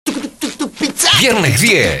Viernes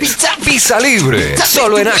 10, pizza libre,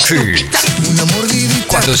 solo en Axis.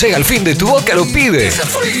 Cuando llega el fin de tu boca lo pides.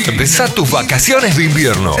 Empezá tus vacaciones de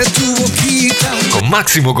invierno con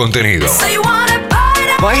máximo contenido.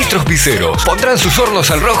 Maestros pizzeros pondrán sus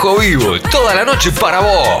hornos al rojo vivo toda la noche para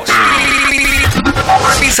vos.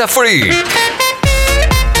 Pizza Free.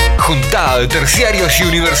 Juntada de terciarios y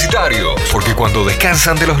universitarios, porque cuando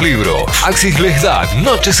descansan de los libros, Axis les da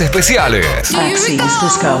noches especiales. Axis,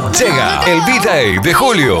 let's go. Llega el B-Day de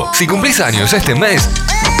julio. Si cumplís años este mes,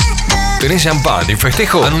 tenés champán y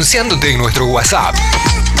festejo anunciándote en nuestro WhatsApp.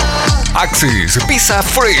 Axis Pizza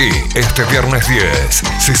Free. Este viernes 10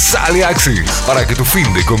 se sale Axis para que tu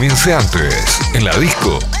fin de comience antes, en la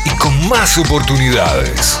disco y con más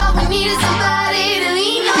oportunidades.